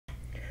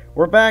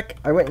We're back.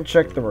 I went and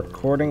checked the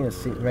recording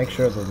to make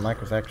sure the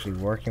mic was actually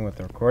working with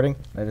the recording.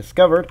 I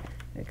discovered it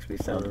makes me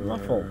sound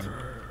muffled.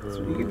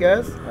 So you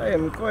guys, I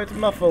am quite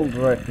muffled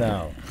right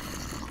now.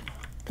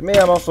 To me,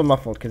 I'm also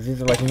muffled because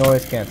these are like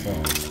noise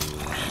canceling.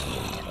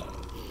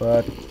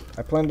 But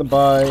I plan to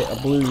buy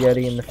a Blue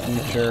Yeti in the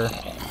future.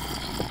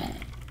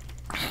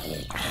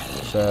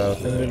 So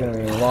things are gonna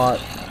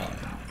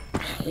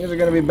be things are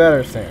gonna be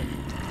better soon.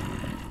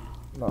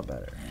 Not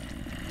better.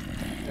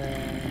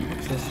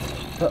 What's this?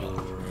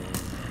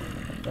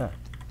 Ah.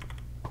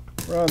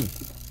 Run!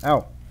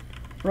 Ow!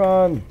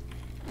 Run!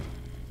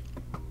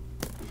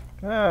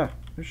 Ah!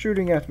 They're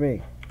shooting at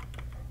me.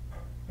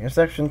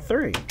 Intersection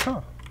 3.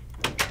 Huh.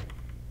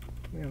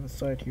 We have a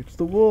side here. It's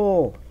the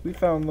wool! We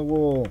found the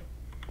wool.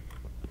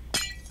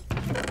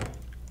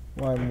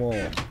 Lime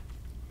wool.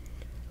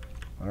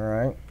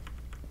 Alright.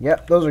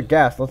 Yep, those are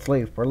gas. Let's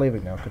leave. We're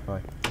leaving now.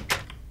 Goodbye.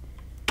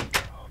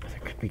 Oh, but there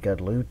could be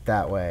good loot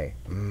that way.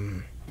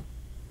 Mmm.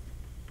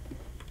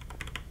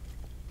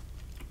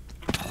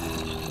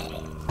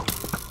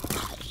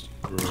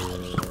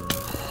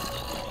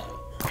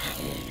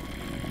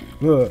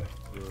 Ugh.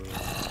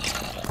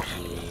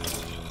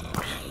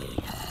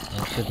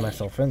 I shoot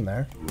myself in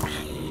there.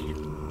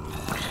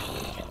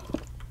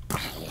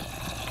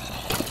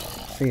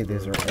 See,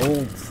 these are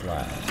old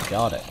slabs.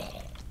 Got it.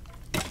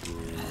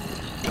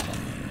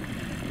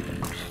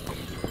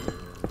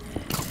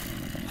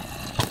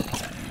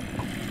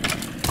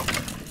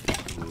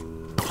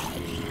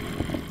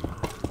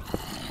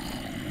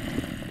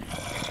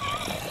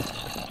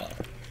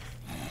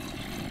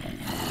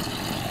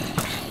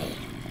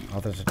 Oh,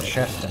 there's a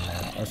chest in there.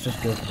 Let's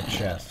just go for the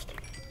chest.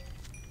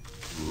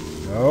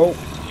 No.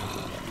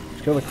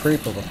 Let's kill the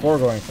creeper before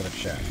going for the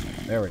chest.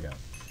 There we go.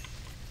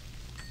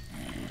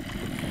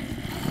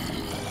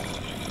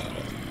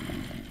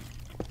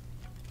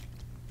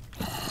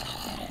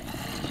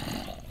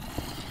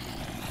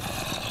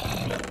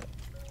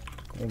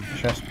 Gold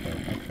chest plate.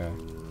 Okay.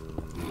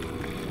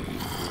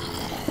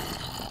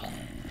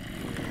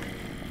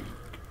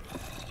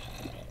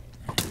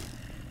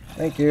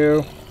 Thank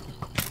you.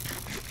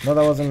 No,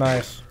 that wasn't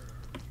nice.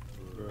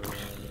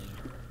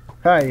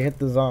 Hi, you hit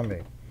the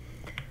zombie.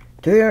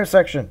 To the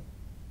intersection.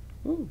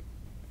 Ooh.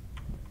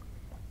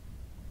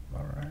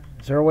 Alright.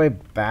 Is there a way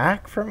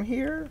back from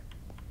here?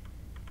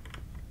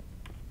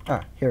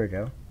 Ah, here we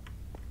go.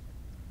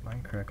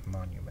 Mindcrackers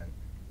monument.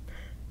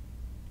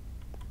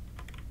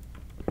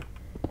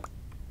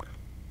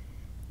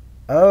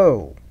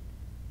 Oh.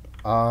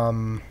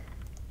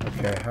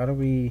 Okay, how do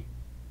we...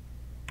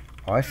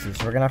 Oh, I see.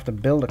 So we're gonna have to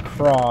build a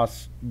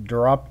cross,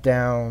 drop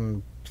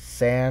down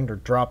sand, or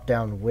drop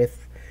down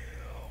with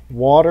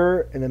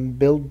water, and then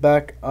build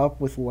back up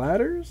with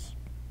ladders?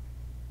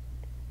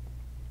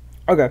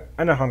 Okay,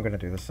 I know how I'm gonna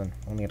do this then.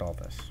 I'll need all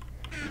this.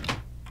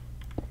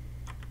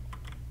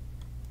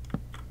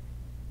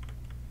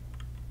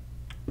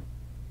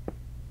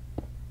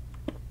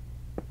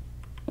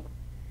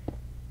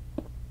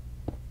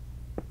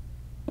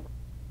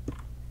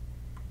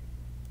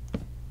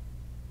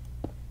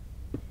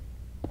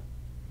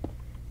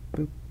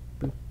 Boop,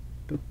 boop,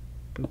 boop, boop,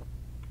 boop,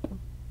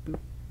 boop, boop,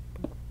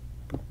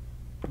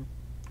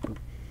 boop.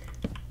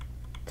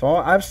 So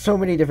I have so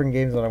many different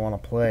games that I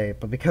want to play,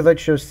 but because I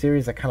chose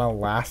series that kind of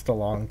last a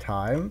long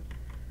time,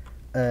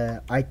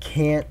 I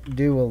can't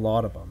do a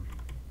lot of them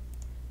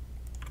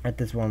at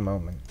this one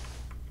moment.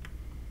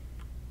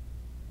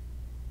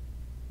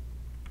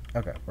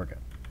 Okay, we're good.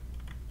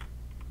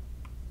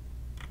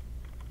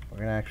 We're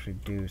gonna actually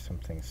do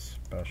something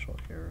special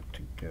here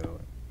to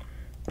go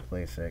and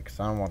place it, because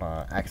I don't want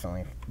to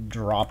accidentally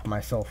drop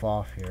myself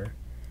off here.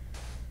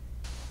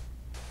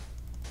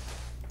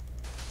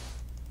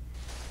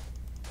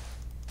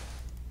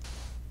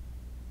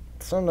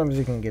 Sometimes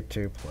you can get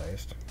two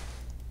placed.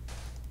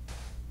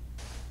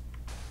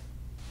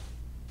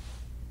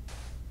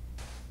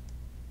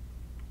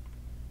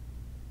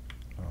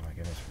 Oh my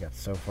goodness, we got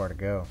so far to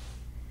go.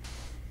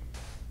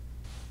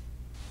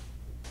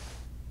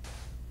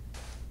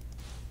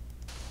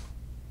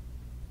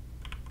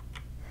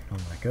 Oh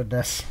my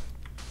goodness.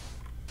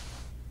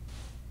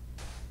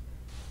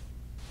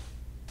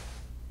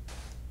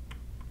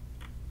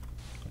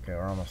 Okay,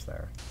 we're almost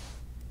there.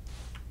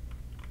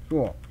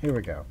 Cool, here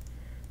we go.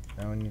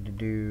 Now we need to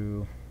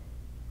do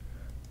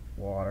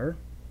water.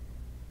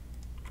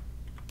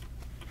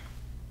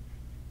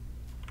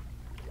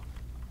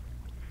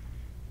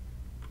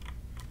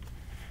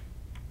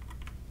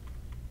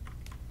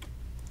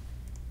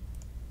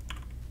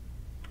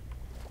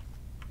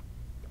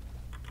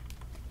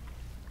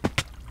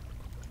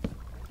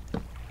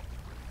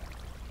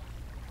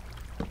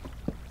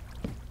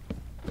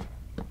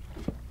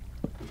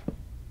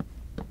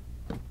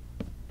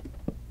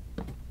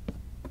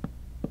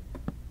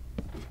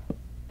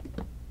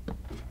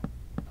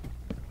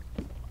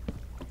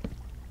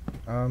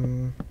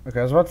 Okay,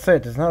 I was about to say,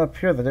 it does not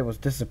appear that it was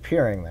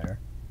disappearing there.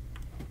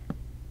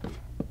 I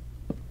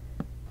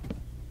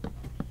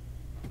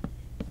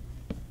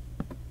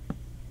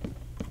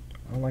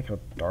don't like how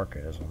dark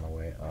it is on the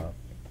way up.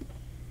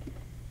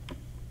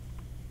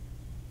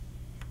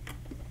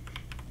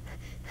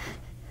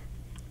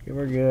 Okay,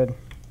 we're good.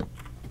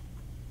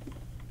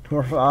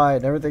 We're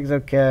fine. Everything's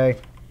okay.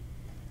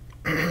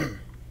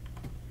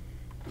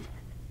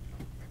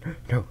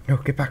 No, no,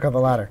 get back on the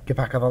ladder. Get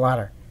back on the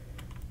ladder.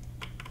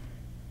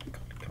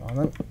 Come on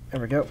then.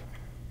 There we go.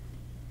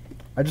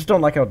 I just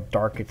don't like how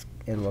dark it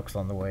looks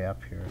on the way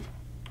up here.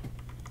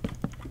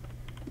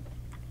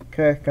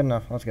 Okay, good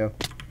enough. Let's go.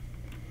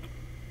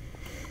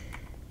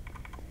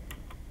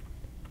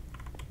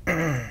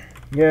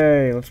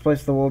 Yay, let's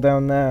place the wool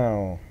down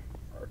now.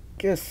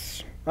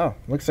 Arcus. Oh,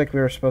 looks like we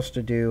were supposed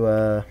to do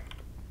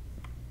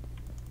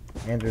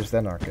Anders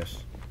then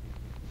Arcus.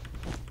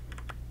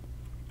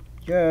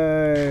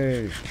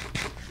 Yay!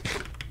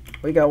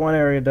 We got one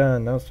area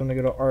done. Now it's time to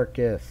go to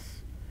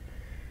Arcus.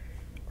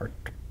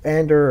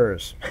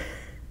 Anders.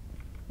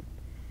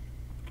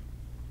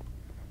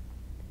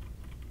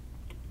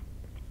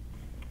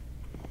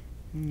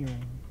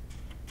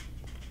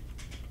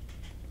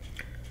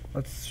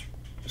 Let's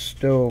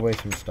stow away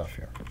some stuff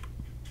here.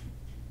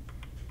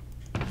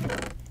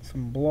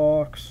 Some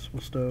blocks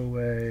we'll stow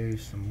away,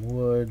 some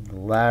wood,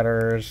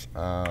 ladders,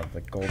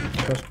 the golden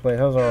chestplate.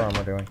 How's our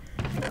armor doing?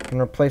 I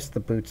can replace the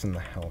boots and the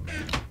helmet.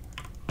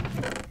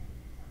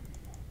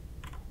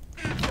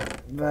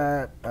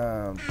 That,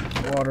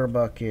 water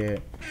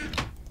bucket,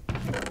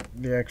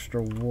 the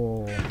extra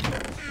wool.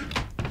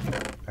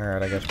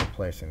 Alright, I guess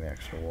replacing the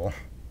extra wool.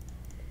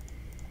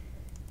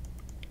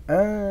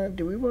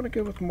 Do we want to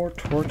go with more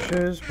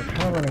torches? We're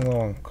kind of running low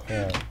on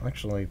coal.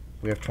 Actually,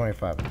 we have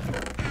 25 of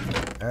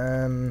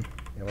them.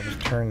 Yeah, we'll just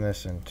turn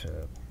this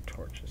into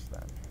torches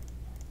then.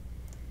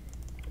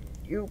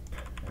 Yoop.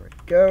 There we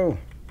go.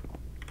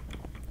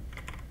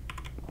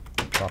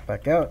 Pop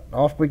back out.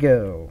 Off we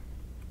go.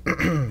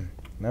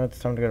 Now it's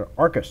time to go to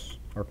Arcus,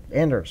 or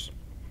Anders,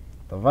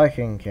 the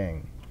Viking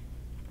King.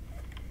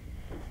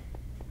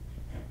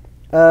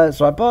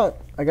 So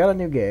I got a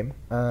new game.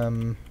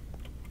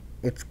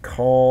 It's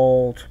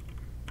called...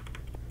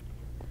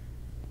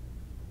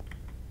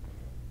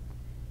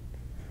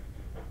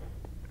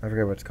 I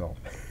forget what it's called.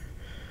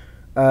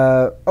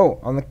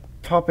 On the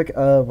topic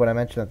of what I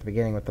mentioned at the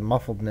beginning with the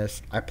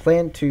muffledness, I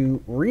plan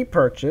to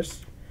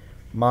repurchase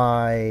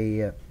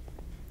my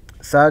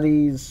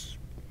Saudi's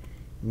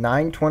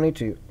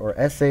 922, or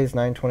SA's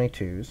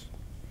 922s.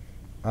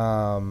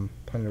 Plan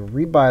to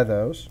rebuy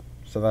those,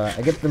 so that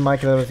I get the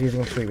mic that I was using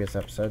in previous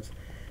episodes,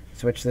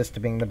 switch this to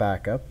being the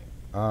backup.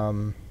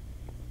 But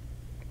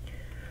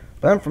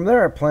then from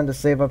there, I plan to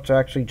save up to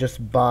actually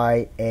just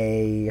buy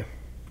a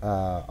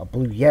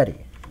Blue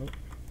Yeti.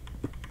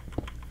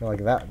 I feel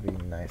like that would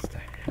be nice to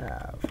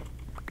have.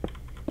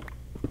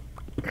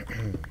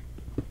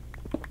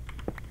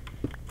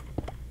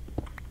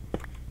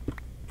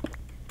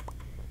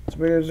 These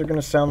videos are going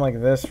to sound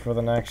like this for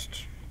the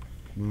next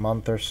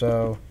month or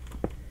so.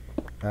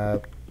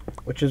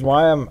 Which is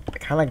why I'm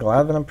kind of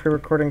glad that I'm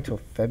pre-recording till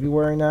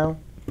February now.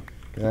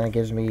 Because then it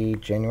gives me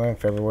January and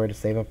February to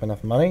save up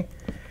enough money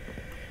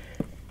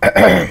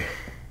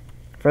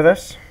for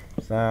this.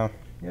 So,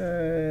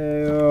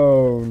 yay.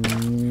 Oh,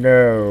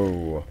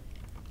 no.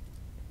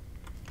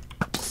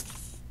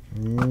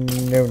 No,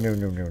 no, no,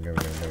 no, no, no,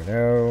 no,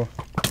 no.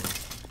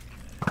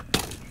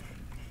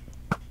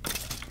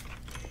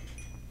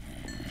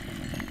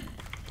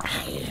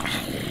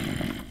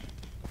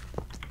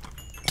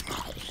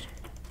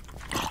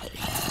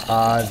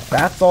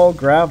 That's all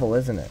gravel,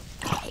 isn't it?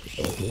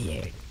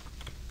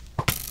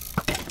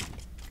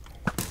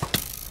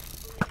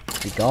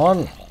 Be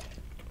gone.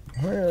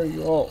 Where are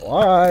you all?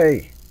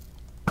 Why?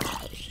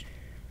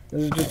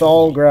 This is just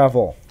all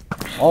gravel.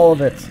 All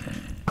of it.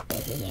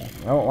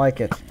 I don't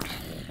like it.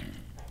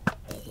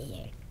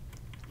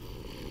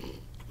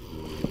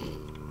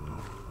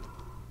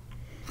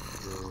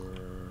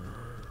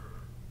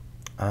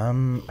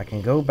 I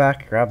can go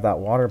back, grab that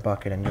water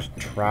bucket, and just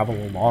travel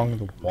along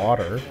the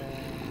water.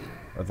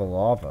 Or the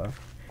lava.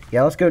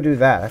 Yeah, let's go do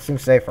that. That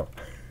seems safer.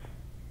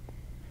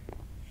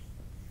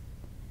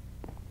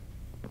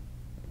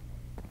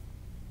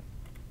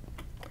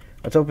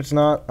 Let's hope it's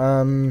not,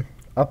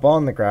 up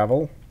on the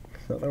gravel.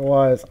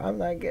 Otherwise, I'm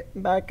not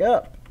getting back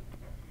up.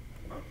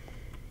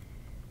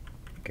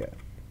 Okay.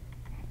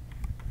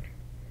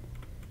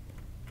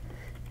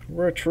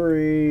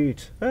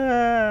 Retreat!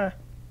 Ah!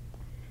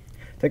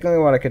 Technically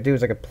what I could do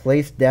is I could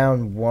place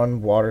down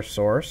one water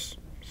source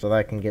so that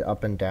I can get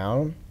up and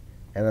down.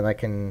 And then I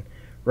can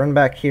run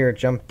back here,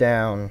 jump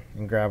down,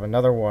 and grab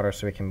another water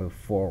so we can move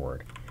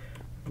forward.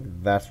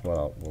 That's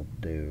what we'll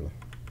do.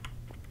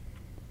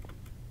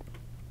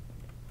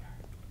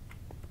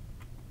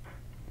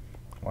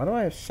 Why do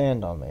I have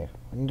sand on me?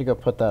 I need to go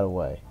put that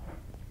away.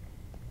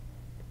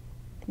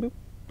 Boop,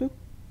 boop,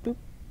 boop,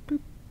 boop,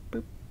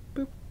 boop,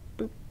 boop, boop,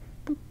 boop,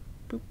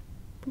 boop,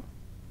 boop,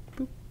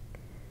 boop.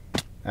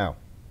 Ow.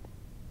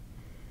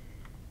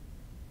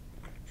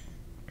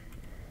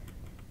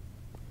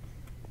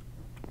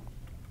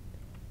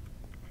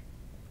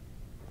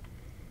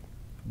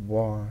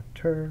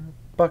 Water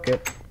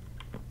bucket.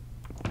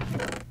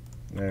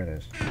 There it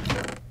is.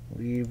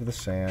 Leave the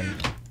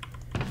sand.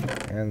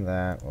 And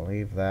that. We'll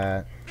leave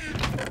that.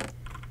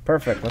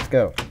 Perfect. Let's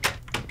go.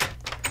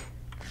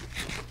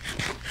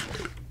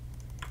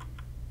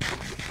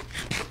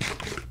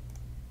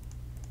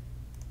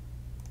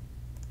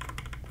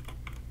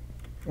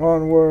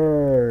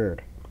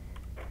 Onward!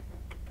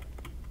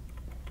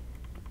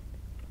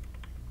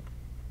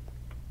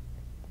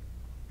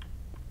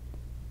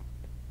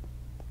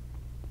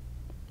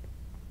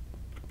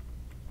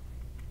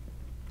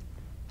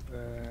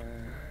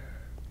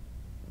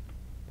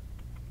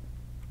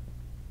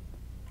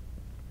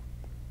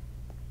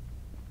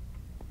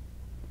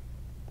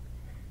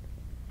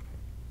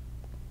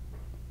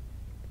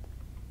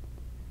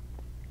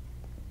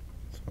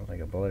 Sounds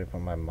like a ability to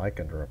put my mic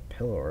under a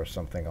pillow or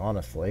something,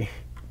 honestly.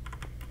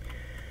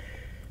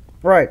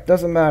 Right,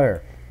 doesn't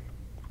matter.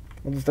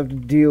 We'll just have to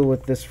deal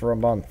with this for a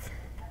month.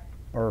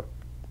 Or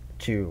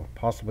 2,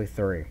 possibly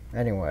 3.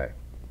 Anyway.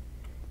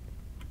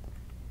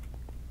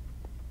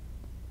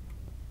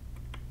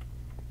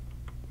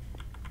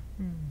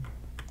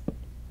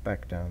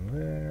 Back down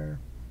there.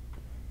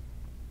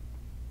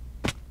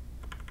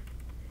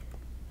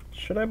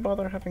 Should I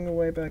bother having a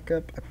way back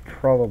up? I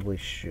probably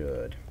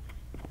should.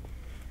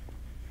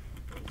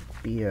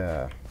 Be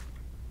a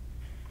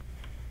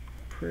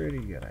pretty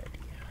good idea.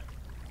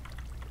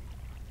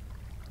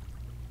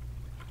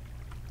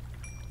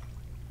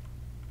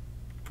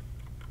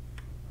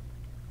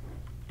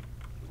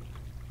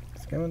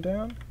 It's going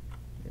down?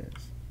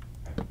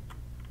 Yes.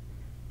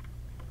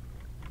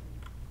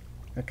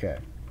 Okay.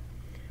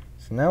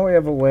 So now we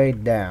have a way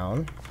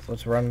down. So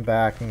let's run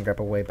back and grab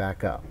a way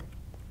back up.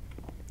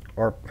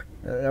 Or,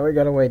 now we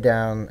got a way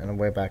down and a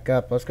way back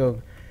up. Let's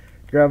go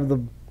grab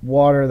the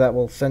water that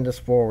will send us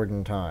forward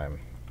in time.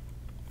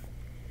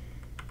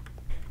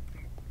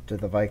 To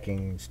the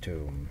Vikings'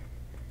 tomb.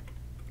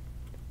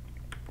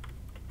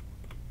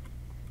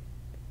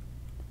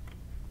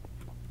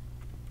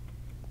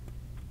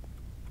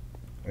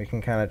 We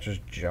can kind of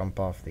just jump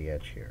off the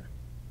edge here.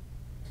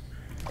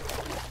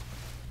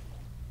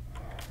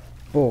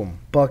 Boom.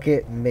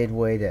 Bucket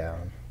midway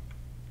down.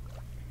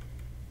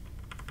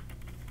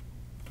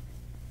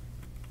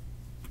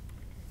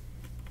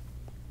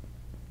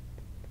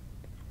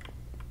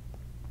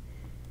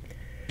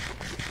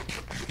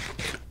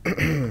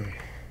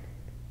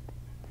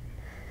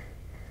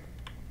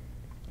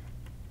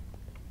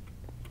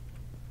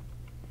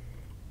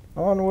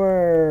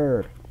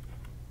 Onward!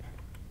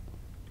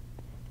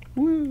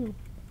 Woo!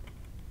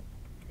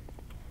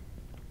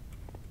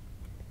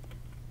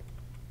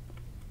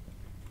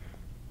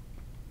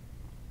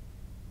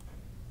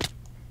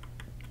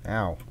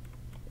 Ow.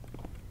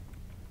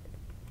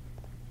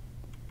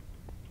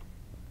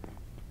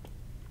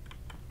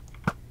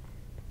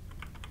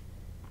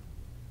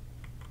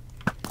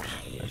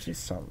 I see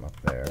something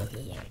up there. Don't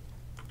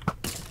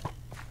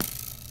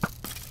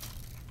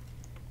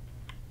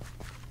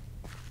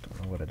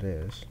know what it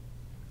is.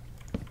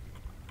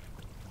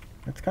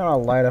 Let's kind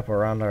of light up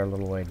around our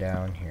little way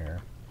down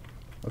here.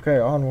 Okay,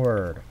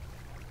 onward.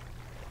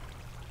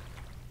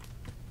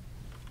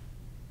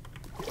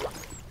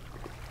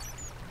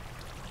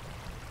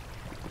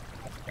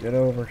 Get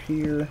over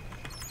here.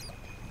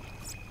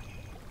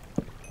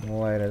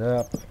 Light it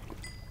up.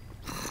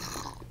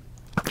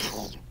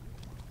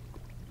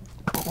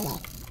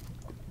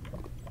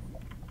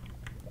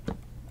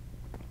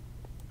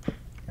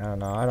 I don't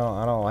know. I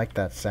don't like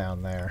that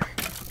sound there.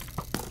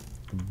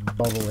 The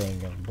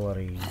bubbling of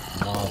bloody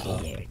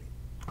lava,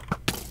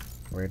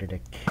 ready to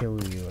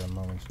kill you at a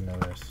moment's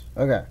notice.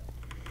 Okay.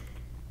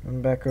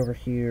 I'm back over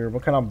here. We'll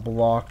kind of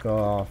block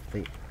off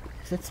the.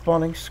 Is it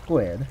spawning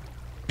squid?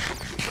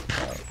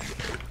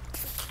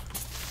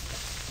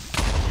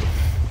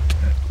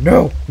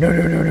 No! No!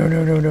 No! No! No!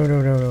 No! No! No!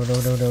 No! No! No! No!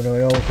 No! No!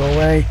 No! No! Go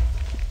away!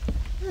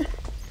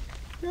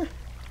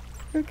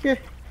 Okay.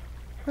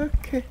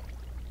 Okay.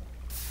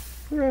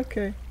 We're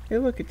okay. Hey,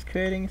 look! It's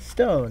creating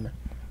stone.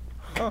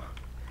 Oh,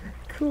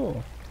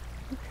 cool.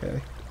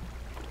 Okay.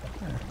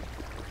 Yeah,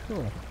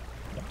 cool.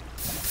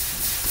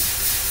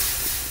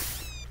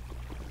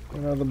 Oh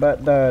no, the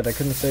bat died. I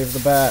couldn't save the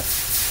bat.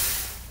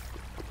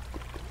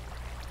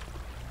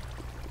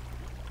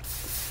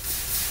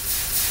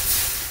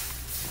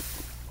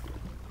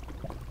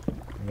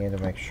 We need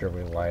to make sure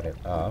we light it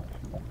up.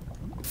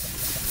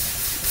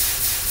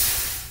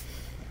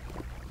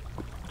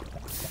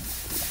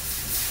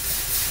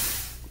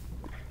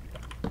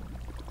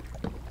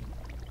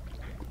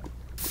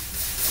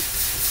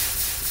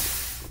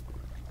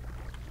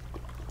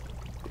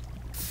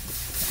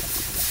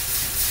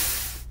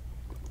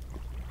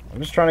 I'm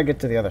just trying to get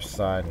to the other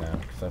side now,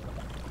 because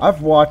I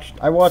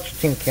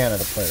watched Team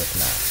Canada play this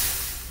map.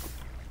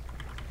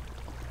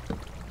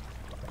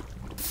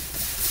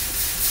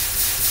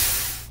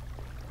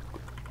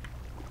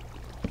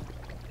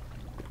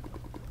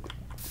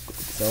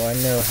 So I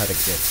know how to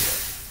get here.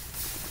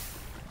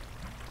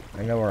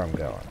 I know where I'm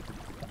going.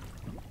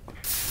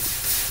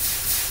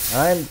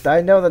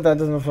 I know that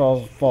doesn't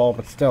fall,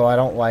 but still, I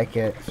don't like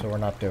it, so we're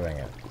not doing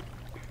it.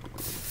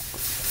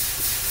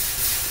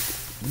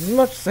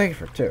 Much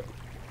safer, too.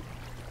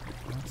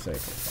 Much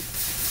safer.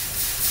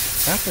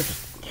 Bats are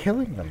just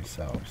killing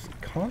themselves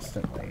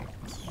constantly.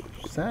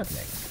 It's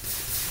saddening.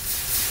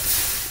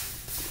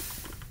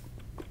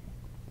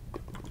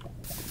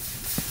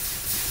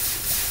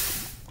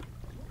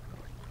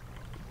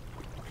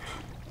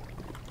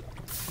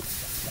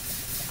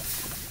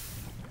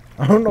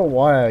 I don't know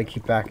why I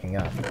keep backing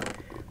up.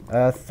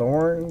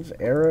 Thorns,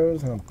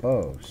 arrows, and a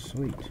bow.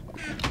 Sweet.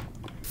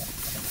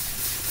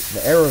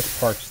 The arrows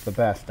part's the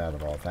best out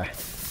of all that.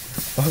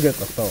 I'll get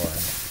the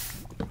thorns.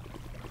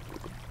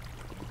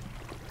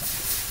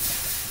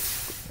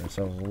 There's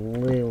a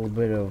little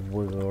bit of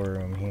wiggle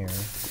room here.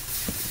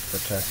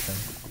 Protection.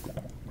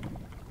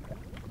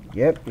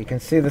 Yep, you can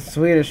see the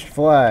Swedish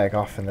flag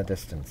off in the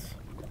distance.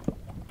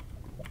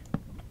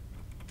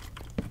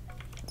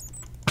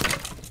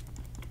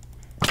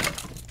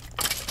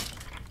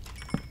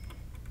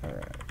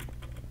 Alright.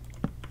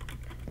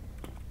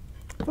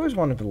 I've always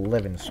wanted to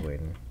live in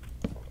Sweden.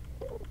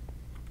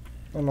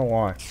 I don't know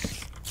why.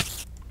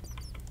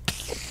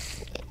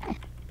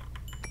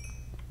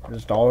 I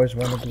just always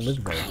wanted to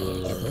live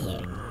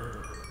there.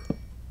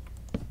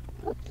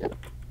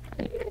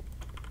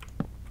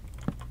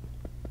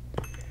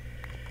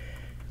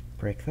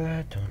 Break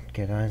that. Don't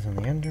get eyes on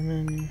the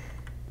Enderman.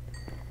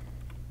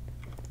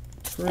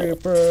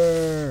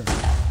 Creeper!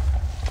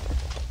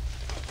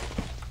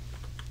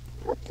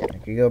 I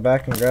could go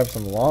back and grab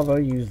some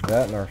lava, use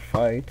that in our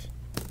fight.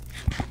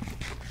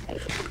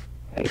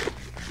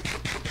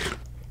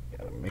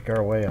 Gotta make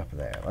our way up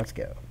there. Let's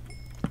go.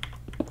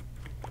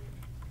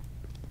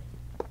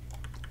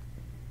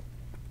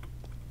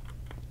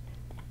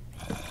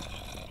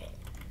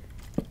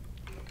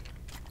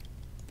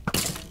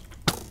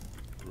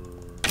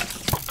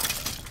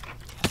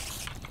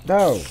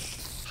 No!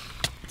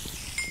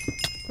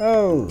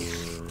 Oh!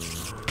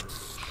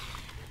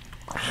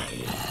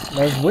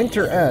 As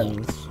winter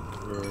ends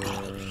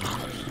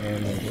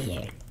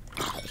and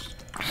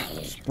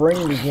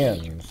spring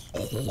begins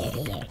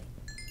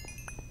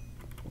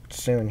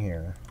soon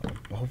here,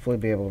 I'll hopefully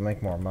be able to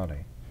make more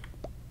money.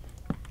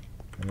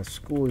 And the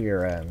school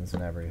year ends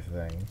and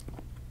everything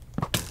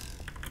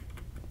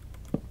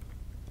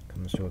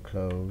comes to a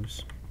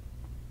close.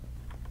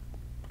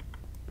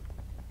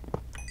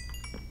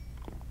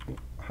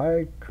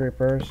 Hi,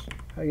 creepers.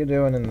 How you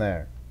doing in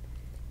there?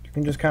 You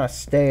can just kind of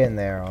stay in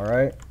there,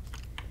 alright?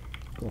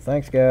 Cool,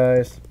 thanks,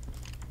 guys.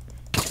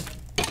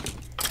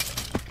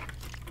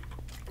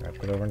 Alright,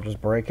 put over and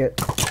just break it.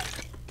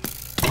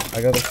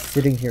 I got it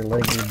sitting here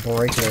letting you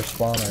break their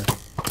spawner.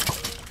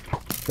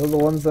 Kill the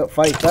ones that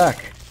fight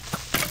back.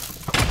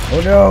 Oh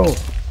no!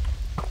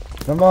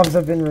 The mobs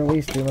have been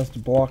released. We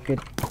must block it.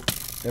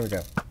 There we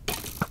go.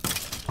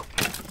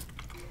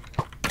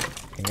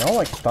 Can y'all,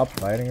 like, stop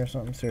fighting or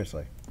something?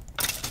 Seriously.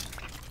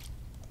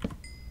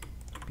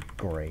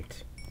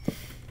 Great.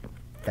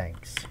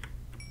 Thanks.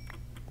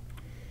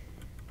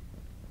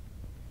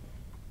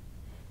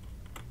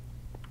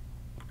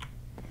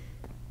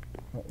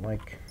 Not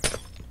like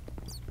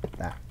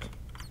that.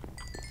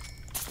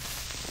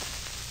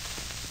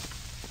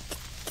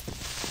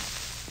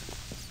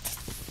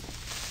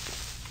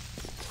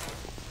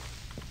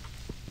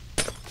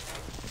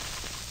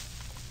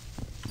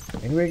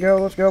 In we go,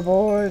 let's go,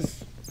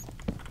 boys.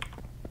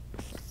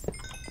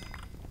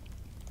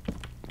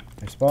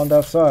 They spawned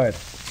outside.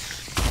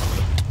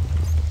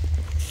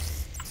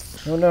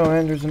 Oh no,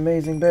 Andrew's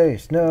amazing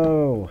base.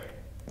 No!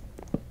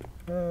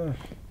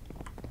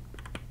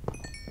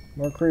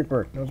 More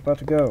creeper. No, it's about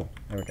to go.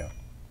 There we go.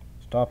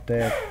 Stopped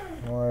it.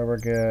 Alright, we're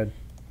good.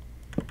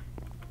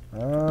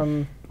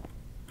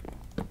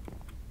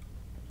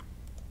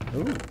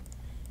 Ooh.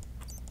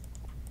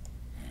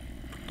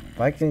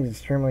 Viking's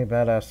extremely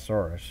badass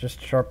sword. It's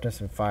just sharpness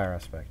and fire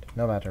aspect.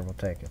 No matter, we'll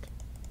take it.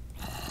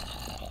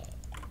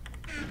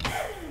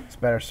 It's a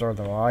better sword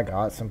than what I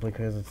got, simply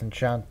because it's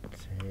enchanted.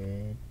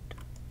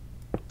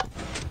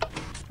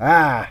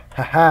 Ah!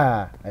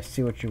 Haha! I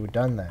see what you've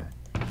done there.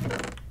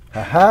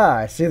 Haha!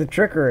 I see the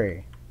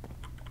trickery!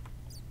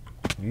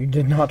 You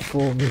did not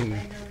fool me.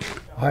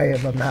 I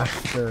am a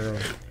master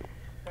of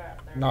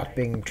not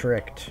being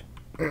tricked.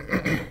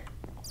 I'm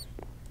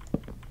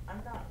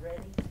not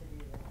ready to do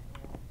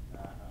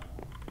that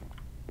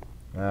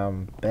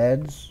yet.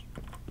 Beds?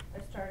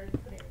 I started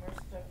putting more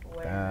stuff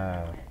away. And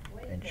I went,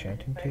 wait a minute,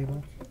 enchanting if I table?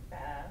 go too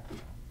fast,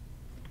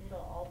 it'll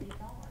all be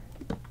gone.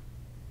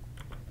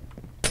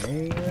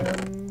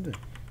 And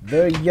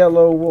the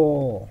yellow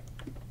wool.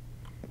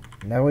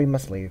 Now we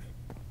must leave.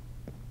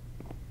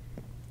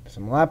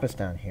 Some lapis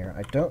down here.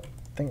 I don't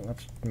think,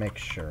 let's make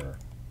sure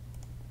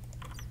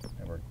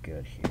that we're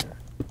good here.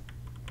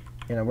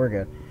 You know, we're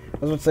good. I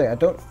was going to say, I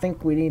don't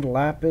think we need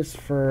lapis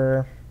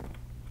for,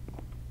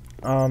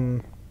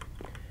 in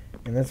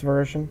this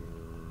version.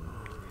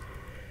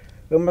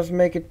 We must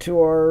make it to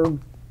our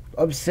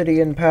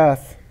obsidian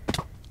path.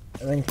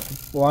 And then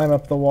climb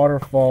up the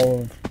waterfall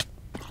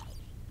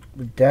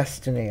of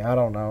destiny. I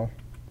don't know.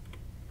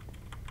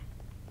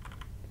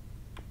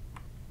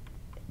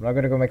 I'm not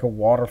gonna go make a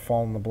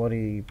waterfall in the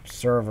bloody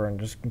server and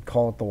just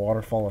call it the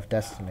Waterfall of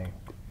Destiny.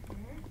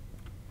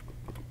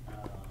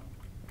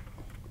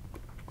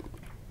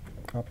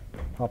 Hop,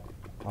 hop,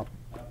 hop,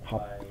 hop,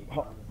 hop,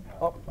 hop,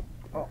 hop,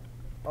 hop,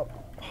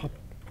 hop,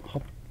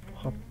 hop,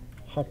 hop,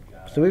 hop.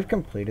 So we've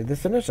completed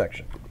this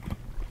intersection.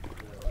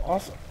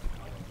 Awesome.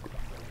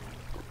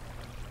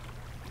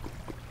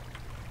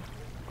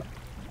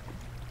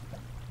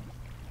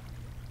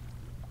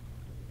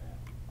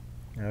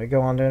 Now we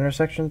go on to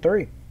intersection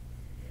 3.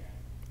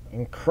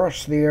 And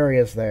crush the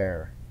areas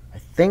there. I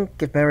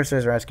think, if memory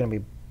serves right, it's going to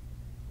be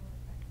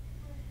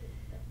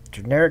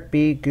generic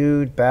B,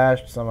 Good,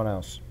 Bash, someone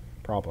else.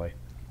 Probably.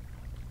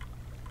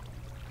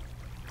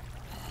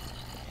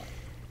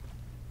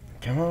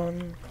 Come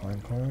on.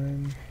 Climb,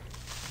 climb.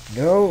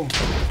 Go.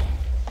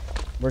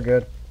 We're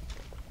good.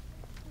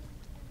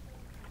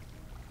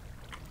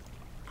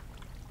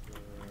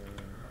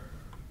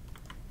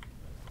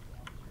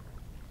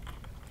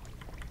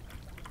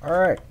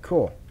 Alright,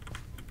 cool.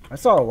 I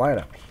saw a light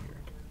up here.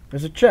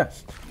 There's a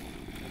chest.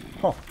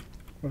 Huh.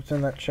 What's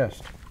in that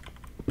chest?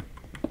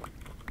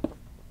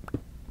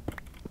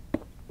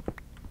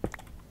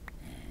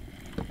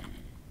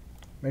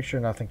 Make sure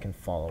nothing can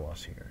follow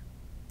us here.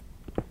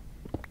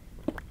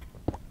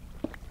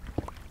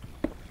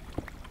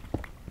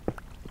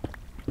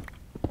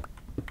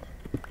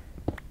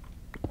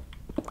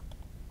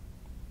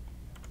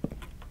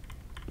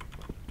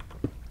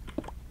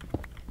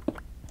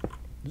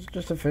 Is it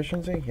just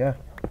efficiency? Yeah.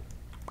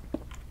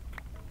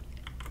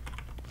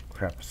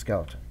 Crap,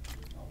 skeleton.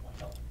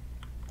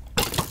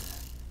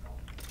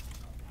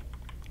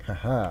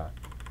 Haha.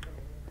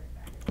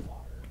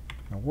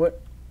 Now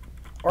what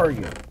are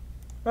you?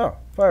 Oh,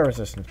 fire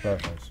resistance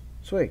potions.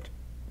 Sweet.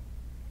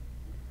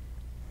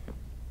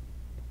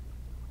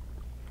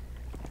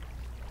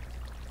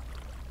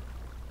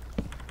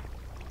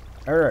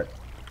 Alright.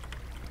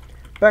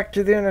 Back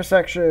to the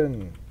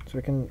intersection. So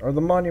we can, or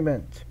the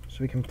monument. So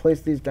we can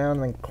place these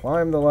down and then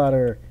climb the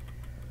ladder.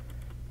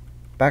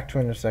 Back to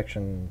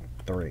intersection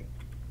 3.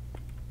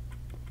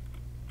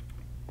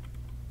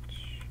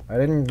 I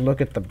didn't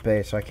look at the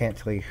base, so I can't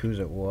tell you whose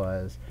it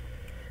was.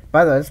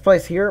 By the way, this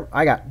place here,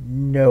 I got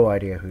no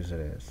idea whose it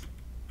is.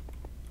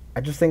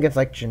 I just think it's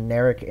like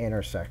generic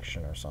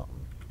intersection or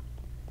something.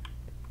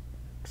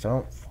 Because I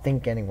don't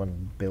think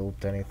anyone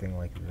built anything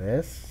like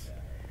this.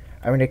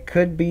 I mean, it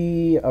could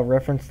be a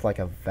reference to like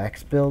a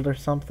Vex build or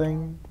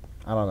something.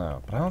 I don't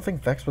know. But I don't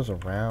think Vex was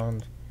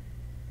around.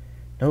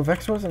 No,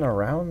 Vex wasn't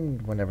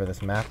around whenever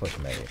this map was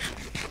made.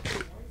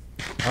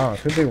 I don't know. It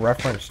could be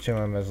reference to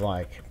him as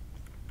like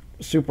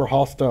super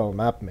hostile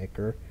map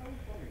maker.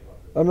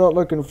 I'm not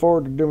looking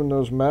forward to doing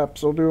those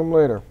maps. I'll do them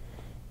later.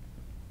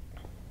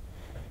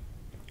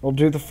 I'll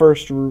do the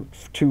first 2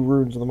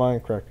 runes of the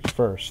mindcrackers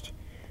first.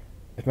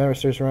 If memory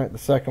serves right, the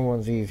second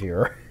one's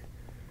easier.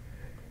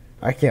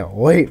 I can't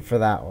wait for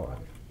that one.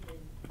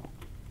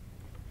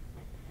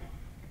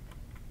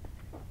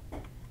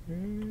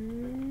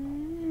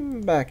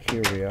 Back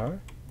here we are.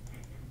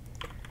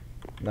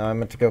 Now I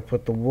meant to go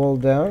put the wool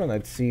down, and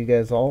I'd see you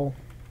guys all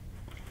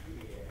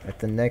at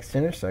the next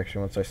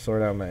intersection once I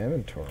sort out my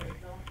inventory.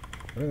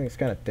 Everything's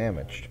kind of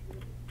damaged.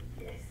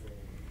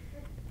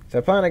 So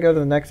I plan to go to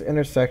the next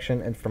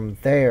intersection, and from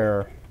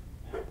there...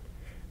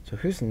 So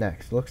who's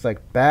next? Looks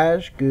like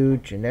Bash,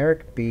 Good,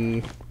 Generic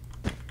B,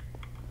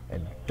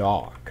 and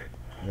Doc.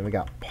 And then we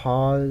got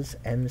Pause,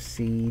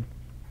 MC,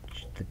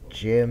 the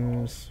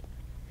gyms.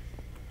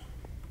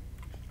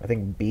 I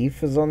think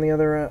Beef is on the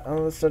other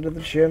side of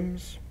the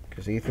gyms,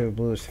 because Ether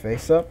blew his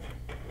face up.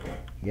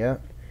 Yeah.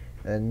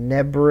 And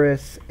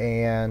Nebris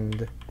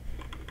and...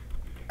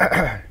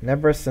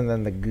 Nebris and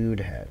then the Good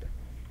head.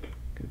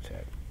 Good's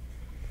head.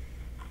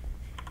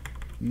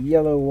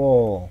 Yellow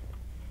wall.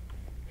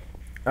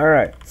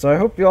 Alright, so I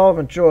hope you all have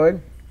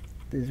enjoyed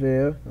this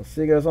video. I'll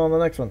see you guys on the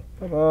next one.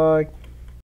 Bye-bye.